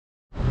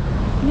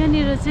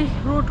यहाँनिर चाहिँ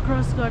road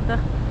cross गर्दा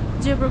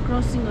जेब्रा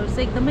क्रसिङहरू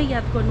चाहिँ एकदमै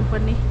याद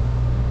गर्नुपर्ने।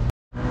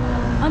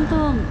 अन्त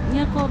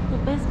यहाँको अर्को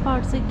बेस्ट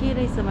पार्ट चाहिँ के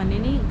रहेछ भने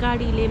नि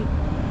गाडीले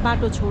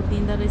बाटो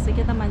छोडिदिँदो रहेछ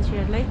क्या त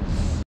मान्छेहरूलाई।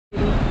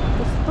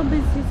 कस्तो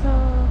बेसी छ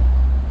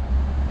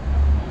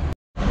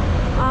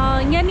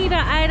यहाँनिर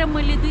आएर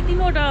मैले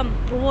 2-3वटा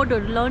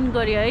वर्डहरू लर्न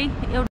गरेँ है।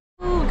 एउटा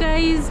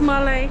गाइज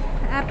मलाई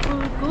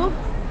एप्पलको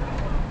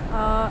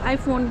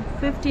iPhone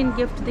 15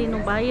 गिफ्ट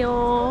दिनुभयो।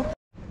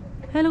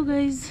 Hello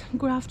guys,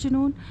 good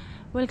afternoon,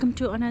 welcome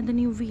to another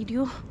new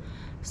video.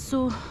 So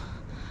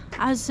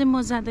आज चाहिँ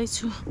म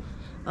जाँदैछु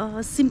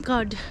सिम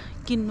कार्ड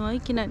किन्नु है,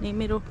 किनभने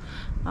मेरो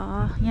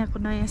यहाँको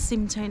नयाँ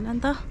सिम छैन नि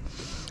त।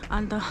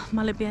 अन्त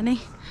मलाई बिहानै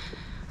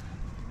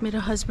मेरो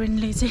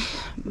हस्बेन्डले चाहिँ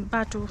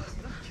बाटो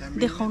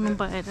देखाउनु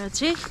भएर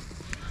चाहिँ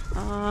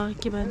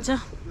के भन्छ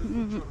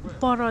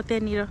पर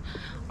त्यहाँनिर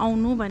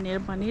आउनु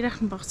भनेर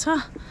भनिराख्नु भएको छ।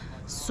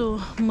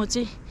 सो म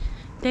चाहिँ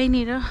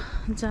त्यहीँनिर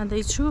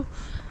जाँदैछु।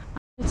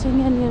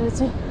 यहाँनिर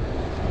चाहिँ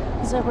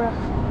जेब्रा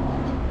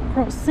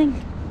क्रसिङ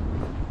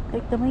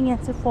एकदमै यहाँ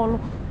चाहिँ फलो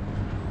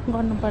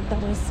गर्नुपर्दो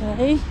रहेछ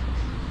है।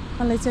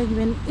 मलाई चाहिँ अघि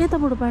बिहान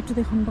यताबाट बाटो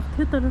देखाउनु भएको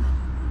थियो, तर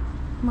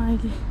म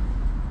अहिले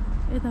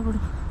यताबाट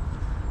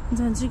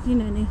जान्छु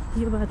किनभने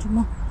यो बाटो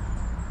म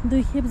 2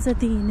 खेप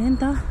जति हिँडेँ नि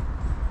त।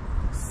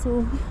 So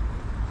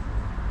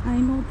I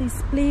know this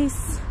place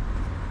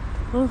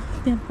हो।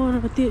 त्यहाँ पर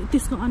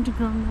त्यसको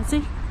अन्डरग्राउन्डमा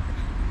चाहिँ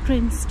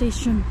ट्रेन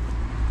स्टेसन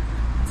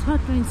छ।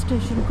 ट्रेन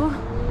स्टेसनको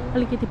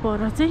अलिकति पर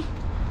चाहिँ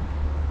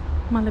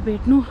मलाई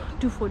भेट्नु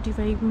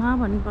 245 मा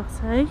भन्नुभएको छ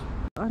है।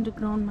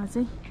 अन्डरग्राउन्डमा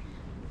चाहिँ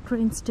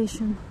ट्रेन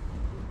स्टेसन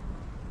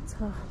छ।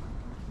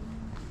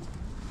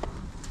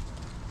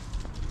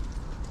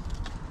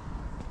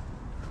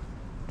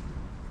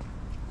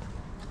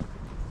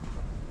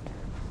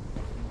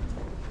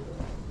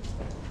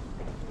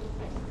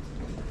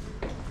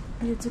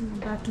 यो चाहिँ म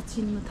बाटो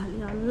चिन्न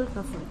थालेँ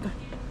हल्का फुल्का।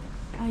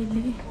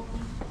 अहिले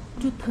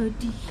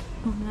 2:30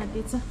 हुन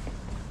आँटेछ।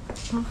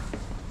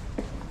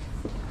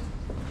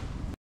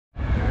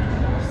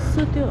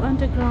 सो त्यो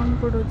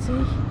अन्डरग्राउन्डबाट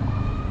चाहिँ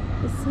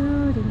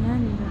यसरी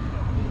यहाँनिर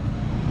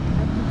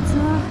आइपुग्छ।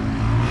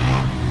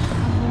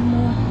 अब म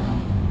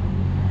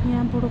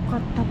यहाँबाट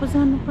कता पो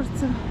जानुपर्छ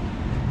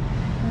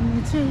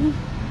भने चाहिँ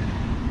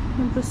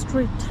हाम्रो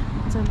स्ट्रेट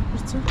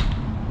जानुपर्छ।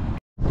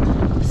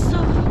 सो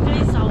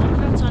गाइस हावा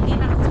पुरा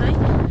चलिरहेको छ है।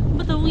 म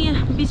त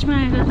यहाँ बिचमा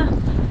आएर त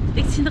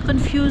एकछिन त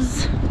कन्फ्युज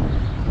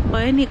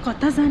भयो नि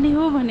कता जाने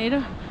हो भनेर।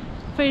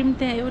 फेरि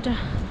त्यहाँ एउटा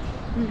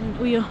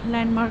उयो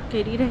ल्यान्डमार्क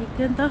हेरिरहेको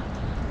थियो नि त,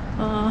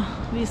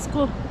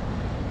 यसको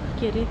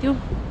के अरे त्यो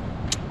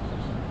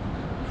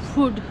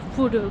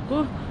फुडहरूको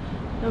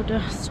एउटा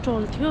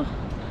स्टल थियो।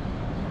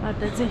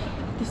 अन्त चाहिँ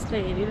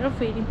त्यसलाई हेरेर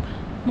फेरि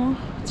म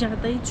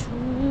जाँदैछु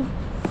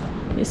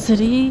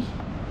यसरी।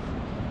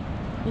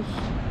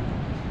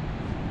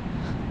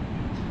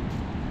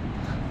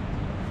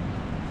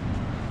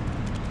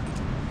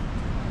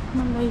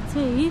 मलाई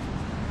चाहिँ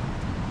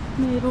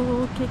मेरो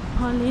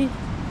केकपाले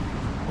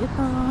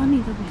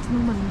यतानिर भेट्नु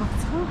भन्नुभएको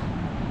छ।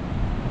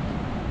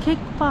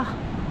 खेक्पा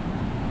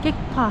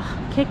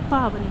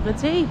भनेको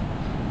चाहिँ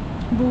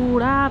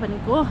बुढा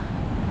भनेको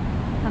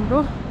हाम्रो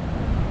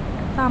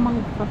तामाङ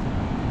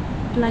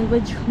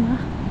ल्याङ्ग्वेजमा।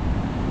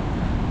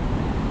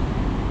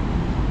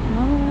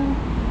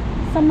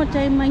 समर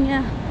टाइममा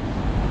यहाँ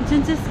जुन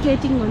चाहिँ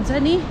स्केटिङ हुन्छ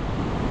नि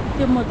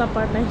त्यो म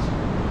तपाईँहरूलाई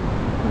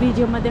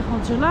भिडियोमा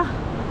देखाउँछु ल।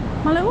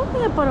 मलाई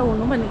यहाँ पर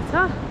हुनु भनेको छ।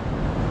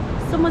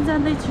 सो म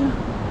जाँदैछु,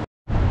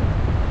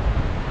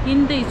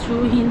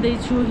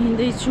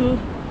 हिँड्दैछु।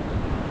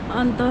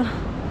 अन्त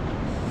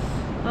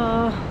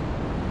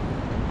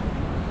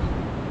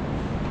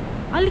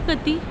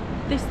अलिकति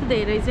त्यस्तो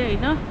धेरै चाहिँ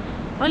होइन,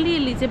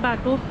 अलिअलि चाहिँ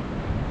बाटो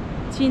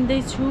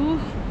चिन्दैछु।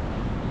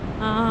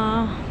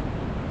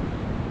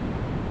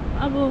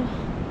 अब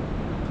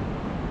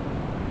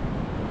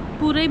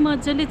पुरै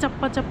मजाले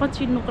चप्पा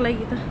चिन्नुको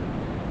लागि त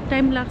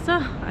टाइम लाग्छ।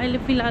 अहिले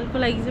फिलहालको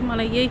लागि चाहिँ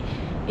मलाई यही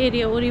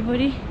एरिया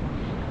वरिपरि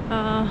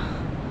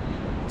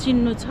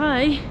चिन्नु छ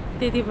है,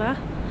 त्यति भए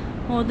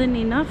मोर देन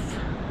इनफ।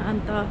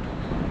 अन्त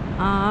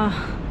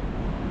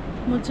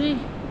म चाहिँ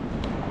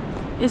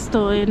यस्तो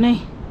हो नै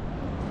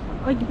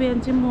अघि बिहान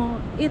चाहिँ म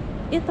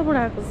यताबाट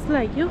आएको जस्तो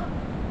लाग्यो।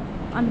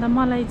 अन्त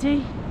मलाई चाहिँ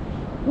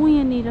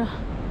यहाँनिर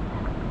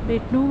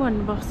भेट्नु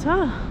भन्नुभएको छ।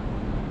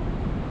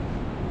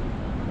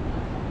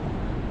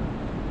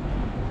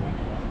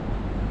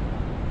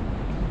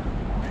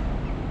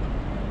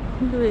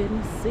 लु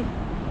हेर्नुहोस् है,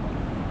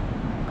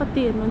 कति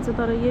हेर्नुहुन्छ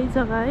तर यही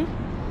जग्गा है।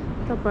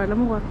 तपाईँहरूलाई म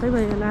वाक्कै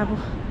भयो होला। अब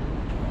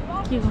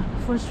के गर्नु,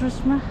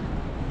 फर्स्टमा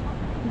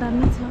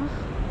दामी छ।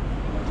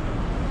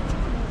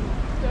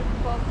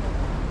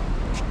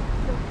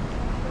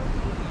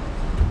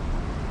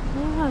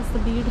 यस्तो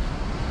भिड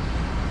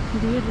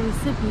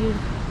रहेछ, भिड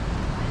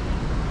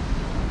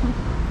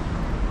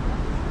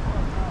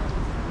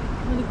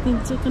अलिक दिन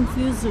चाहिँ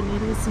कन्फ्युज हुने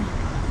रहेछ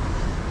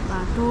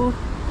बाटो।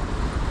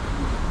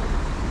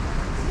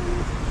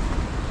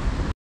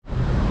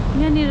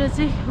 यहाँनिर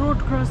चाहिँ रोड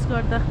क्रस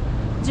गर्दा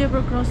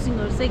जेब्रा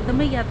क्रसिङहरू चाहिँ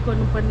एकदमै याद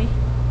गर्नुपर्ने।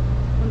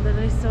 हुँदो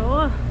रहेछ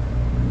हो।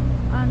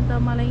 अन्त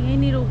मलाई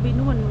यहीँनिर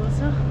उभिनु भन्नुभएको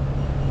छ।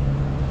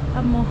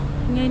 अब म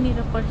यहीँनिर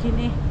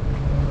पर्खिने।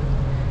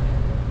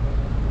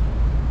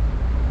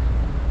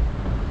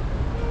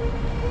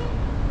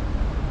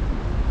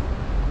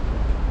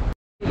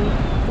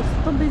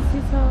 कस्तो बेसी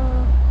छ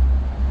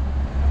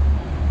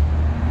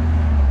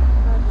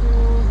बाटो।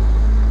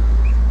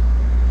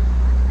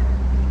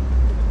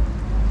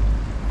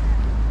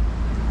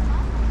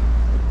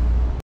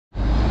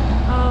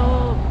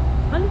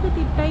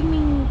 अलिकति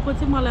टाइमिङको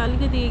चाहिँ मलाई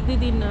अलिकति 1-2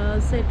 दिन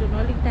सेट हुनु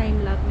अलिक टाइम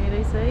लाग्ने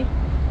रहेछ है।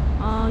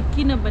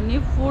 किनभने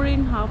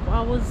 4.5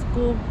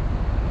 आवर्सको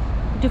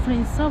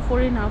डिफ्रेन्स छ।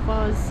 4.5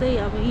 आवर्स चाहिँ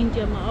अब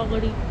इन्डियामा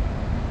अगाडि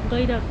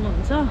गइराख्नु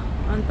हुन्छ।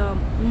 अन्त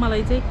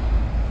मलाई चाहिँ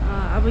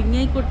अब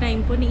यहीँको टाइम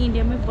पनि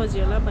इन्डियामै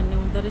बज्यो होला भन्ने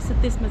हुँदो रहेछ।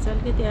 त्यसमा चाहिँ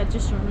अलिकति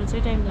एडजस्ट हुनु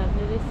चाहिँ टाइम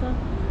लाग्ने रहेछ।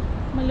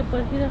 मैले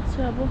पर्खिरहेको छु।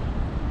 अब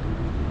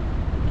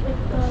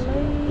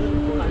खेतलाई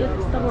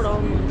यताबाट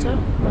आउनुहुन्छ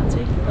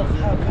मान्छे।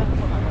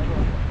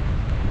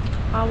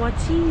 हावा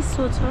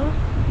चिसो छ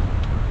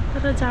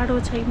तर जाडो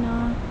छैन।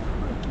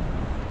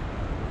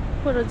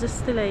 पर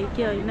जस्तै लाग्यो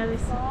के होइन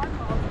रहेछ।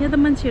 यहाँ त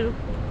मान्छेहरू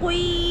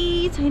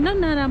कोही छैन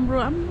नराम्रो।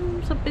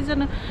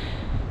 सबैजना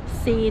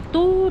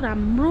सेतो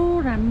राम्रो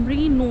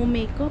राम्री नो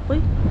मेकअप है।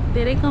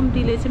 धेरै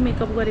कम्तीले चाहिँ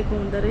मेकअप गरेको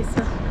हुँदो रहेछ।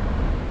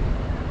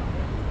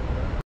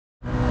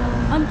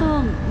 अन्त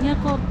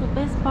यहाँको अर्को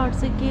बेस्ट पार्ट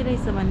चाहिँ के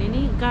रहेछ भने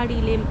नि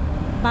गाडीले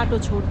बाटो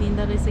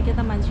छोडिदिँदो रहेछ क्या त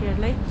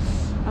मान्छेहरूलाई।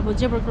 अब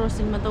जेब्रा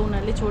क्रसिङमा त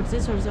उनीहरूले छोड्छ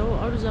हो।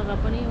 अरू जग्गा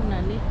पनि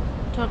उनीहरूले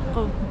ठक्क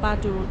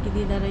बाटो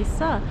रोकिदिँदो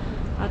रहेछ।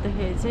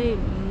 अन्तखेरि चाहिँ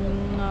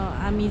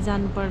हामी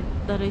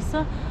जानुपर्दो रहेछ।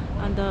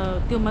 अन्त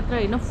त्यो मात्र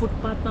होइन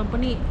फुटपाथमा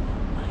पनि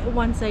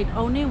वान साइड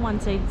आउने वान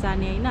साइड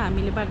जाने होइन।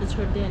 हामीले बाटो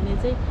छोड्दियो भने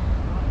चाहिँ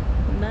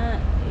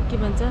के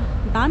भन्छ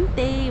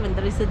दान्ते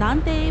भन्दो रहेछ।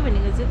 दान्ते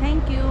भनेको चाहिँ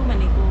थ्याङ्क यू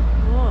भनेको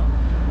हो।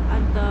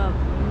 अन्त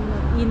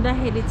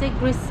हिँड्दाखेरि चाहिँ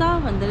ग्रिस्सा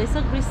भन्दो रहेछ।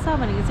 ग्रिस्सा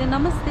भनेको चाहिँ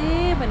नमस्ते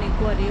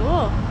भनेको अरे हो।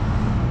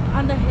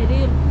 अन्तखेरि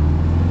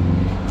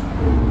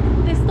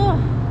त्यस्तो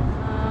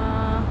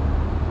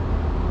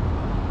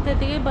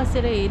त्यतिकै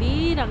बसेर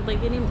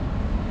हेरिराख्दाखेरि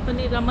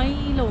पनि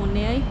रमाइलो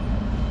हुने है।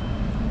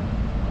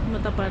 म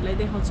तपाईँहरूलाई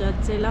देखाउँछु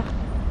अझै ल।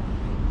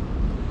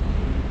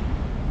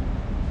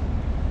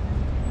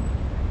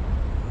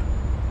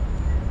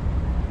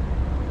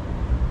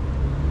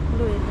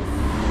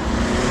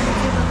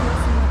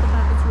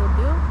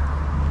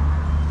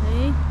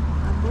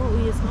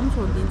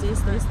 छोडिदिन्छ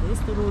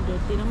यस्तो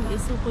रोडहरूतिर पनि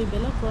यसो कोही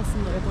बेला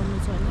क्रसिङहरू गर्नु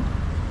छ भने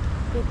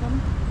त्यता पनि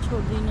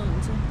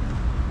छोडिदिनुहुन्छ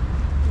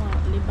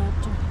उहाँहरूले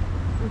बाटो।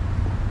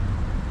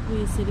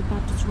 यसरी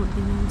बाटो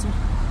छोडिदिनुहुन्छ।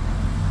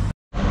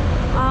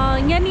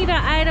 यहाँनिर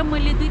आएर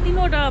मैले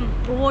 2-3वटा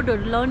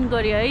वर्डहरू लर्न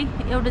गरेँ है।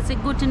 एउटा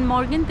चाहिँ गुटेन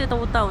मर्गन त्यो त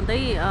उता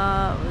हुँदै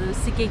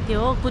सिकेको थियो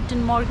हो।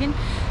 गुटेन मर्गन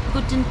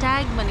गुटेन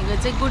ट्याग भनेको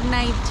चाहिँ गुड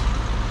नाइट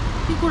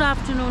कि गुड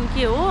आफ्टरनुन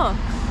के हो।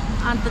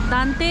 अन्त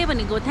दान्ते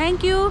भनेको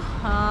थ्याङ्क यू।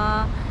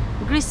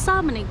 ग्रिस्सा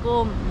भनेको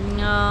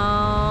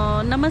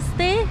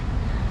नमस्ते।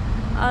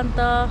 अन्त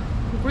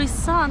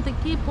ग्रिस्सा अन्त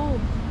के पो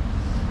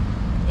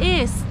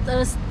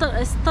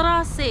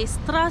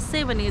स्त्रासे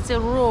भनेको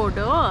चाहिँ रोड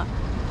हो।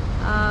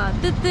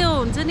 त्यो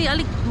हुन्छ नि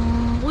अलिक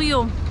उयो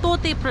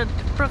तोते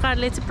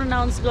प्रकारले चाहिँ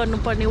प्रोनाउन्स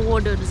गर्नुपर्ने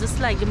वर्डहरू जस्तो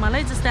लाग्यो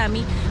मलाई। जस्तै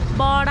हामी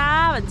बडा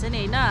भन्छ नि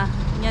होइन।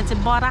 यहाँ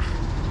चाहिँ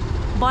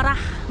बरा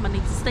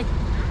भनेको जस्तै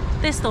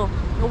त्यस्तो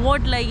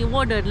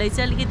वर्डहरूलाई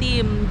चाहिँ अलिकति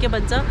के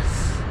भन्छ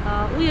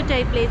उयो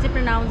टाइपले चाहिँ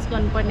प्रोनाउन्स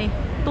गर्नुपर्ने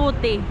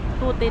तोते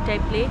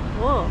टाइपले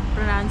हो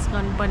प्रोनाउन्स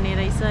गर्नुपर्ने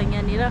रहेछ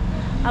यहाँनिर।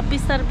 अब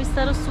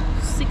बिस्तारो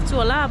सिक्छु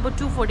होला। अब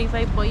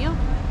 2:45 भयो।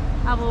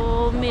 अब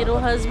मेरो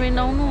हस्बेन्ड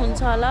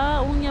आउनुहुन्छ होला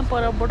ऊ यहाँ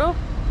परबाट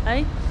है।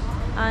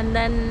 एन्ड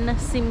देन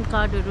सिम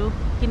कार्डहरू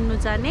किन्नु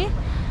जाने।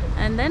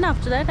 And then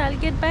after that I will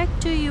get back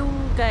to you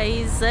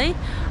guys है।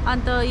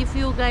 अन्त if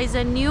you guys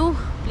are new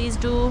please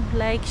do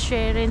like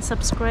share and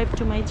subscribe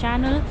to my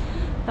channel.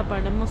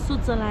 तपाईँहरूलाई म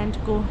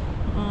स्विजरल्यान्डको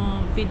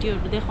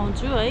भिडियोहरू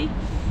देखाउँछु है।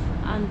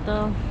 अन्त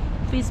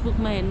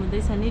फेसबुकमा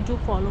हेर्नुहुँदैछ भने डु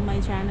फलो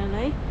माई च्यानल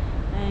है।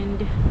 And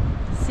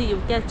C you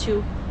catch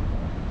you.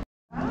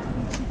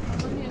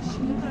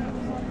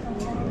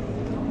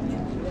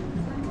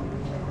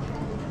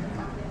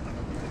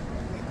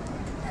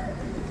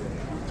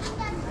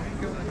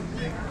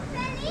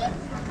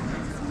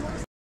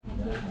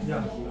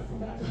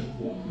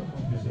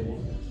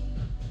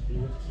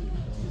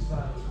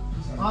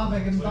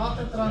 wegen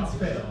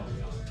Datentransfer.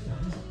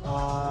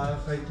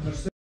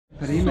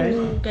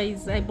 So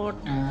guys, I bought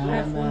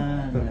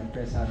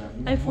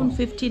iPhone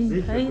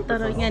 15 है।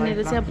 तर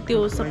यहाँनिर चाहिँ अब त्यो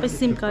सबै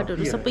सिम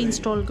कार्डहरू सबै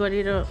इन्स्टल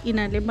गरेर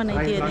यिनीहरूले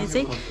बनाइदियो भने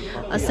चाहिँ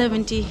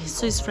 70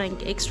 स्विस फ्र्याङ्क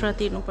एक्स्ट्रा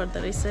तिर्नु पर्दो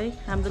रहेछ है।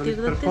 हाम्रोतिर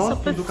त त्यो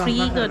सबै फ्री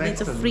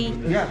गरिदिन्छ फ्री।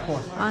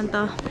 अन्त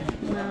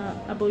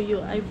अब यो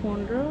आइफोन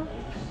र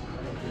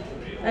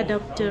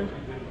एडाप्टर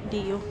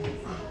दियो।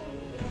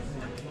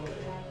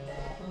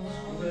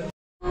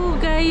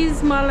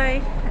 गाइज मलाई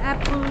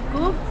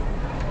एप्पलको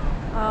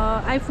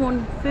iPhone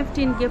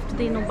 15 गिफ्ट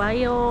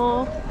दिनुभयो।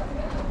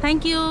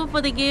 Thank you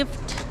for the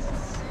gift.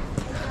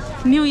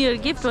 New year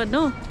gift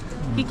भन्नु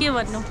कि के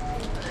भन्नु?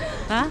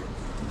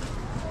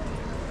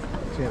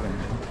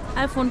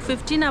 iPhone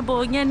 15 अब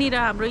यहाँनिर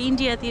हाम्रो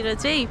इन्डियातिर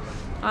चाहिँ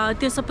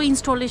त्यो सबै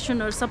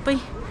इन्स्टलेसनहरु सबै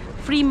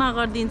फ्रीमा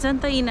गरिदिन्छ नि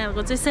त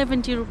यिनीहरुको चाहिँ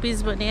 70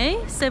 रुपैयाँ भने है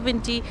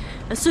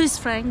 70 स्विस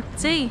फ्र्याङ्क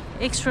चाहिँ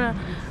एक्स्ट्रा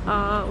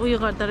उयो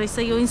गर्दा रहेछ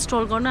यो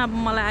इन्स्टल गर्नु अब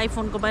मलाई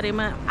आइफोनको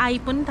बारेमा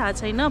पनि थाहा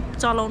छैन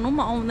चलाउनु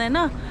पनि आउँदैन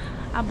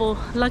अब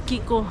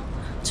लक्कीको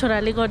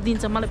छोराले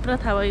गरिदिन्छ मलाई पुरा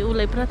थाहा भयो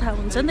उलाई पुरा थाहा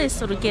हुन्छ नि त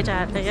यस्तोहरु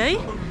केटाहरुलाई है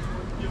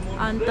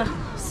अन्त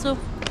so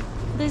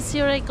this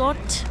year I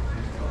got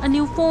a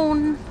new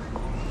phone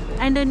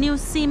and a new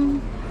SIM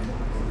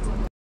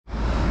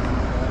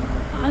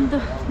अन्त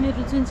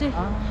मेरो जुन चाहिँ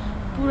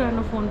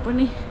पुरानो फोन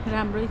पनि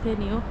राम्रै थियो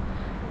नि हो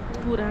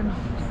पुरानो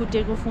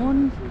फुटेको फोन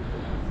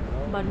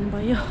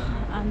भन्नुभयो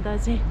अन्त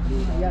चाहिँ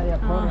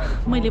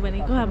मैले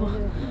भनेको अब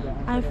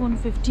iPhone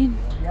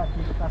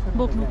 15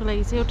 बोक्नुको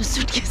लागि चाहिँ एउटा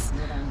सुटकेस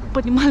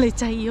पनि मलाई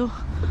चाहियो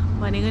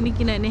भनेको नि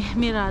किनभने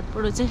मेरो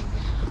हातबाट चाहिँ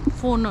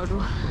फोनहरु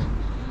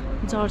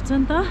झर्छ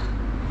नि त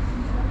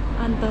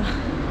अन्त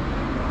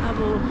अब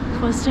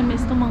फर्स्ट टाइम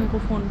यस्तो महँगो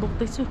फोन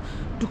बोक्दैछु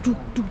टुक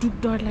टुक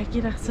डर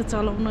लागिरहेको छ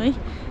चलाउनु है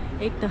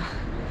एक त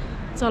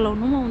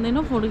चलाउनु पनि आउँदैन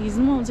फोटो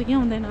खिच्नु पनि आउँछ कि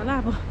आउँदैन होला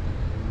अब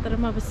तर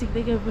म अब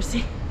सिक्दै गएपछि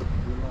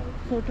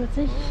फोटो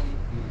चाहिँ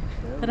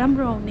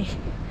राम्रो आउने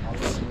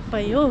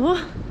भयो हो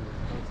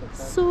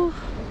सो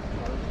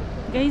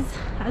गाइज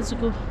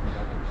आजको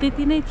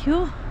त्यति नै थियो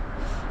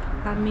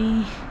हामी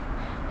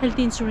हेल्थ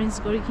इन्सुरेन्स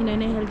गऱ्यो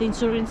किनभने health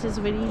insurance is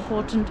very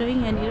important है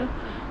यहाँनिर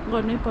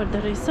गर्नै पर्दो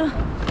रहेछ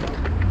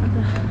अन्त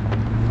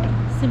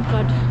सिम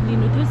कार्ड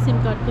लिनु थियो सिम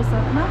कार्डको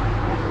साथमा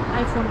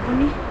आइफोन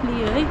पनि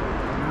लियो है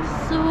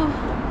so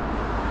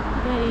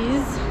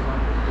guys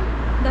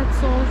that's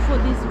all for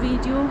this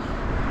video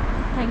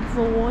thank you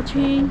for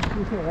watching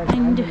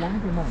and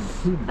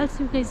I'll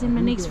see you guys in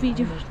my next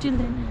video till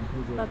then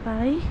bye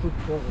bye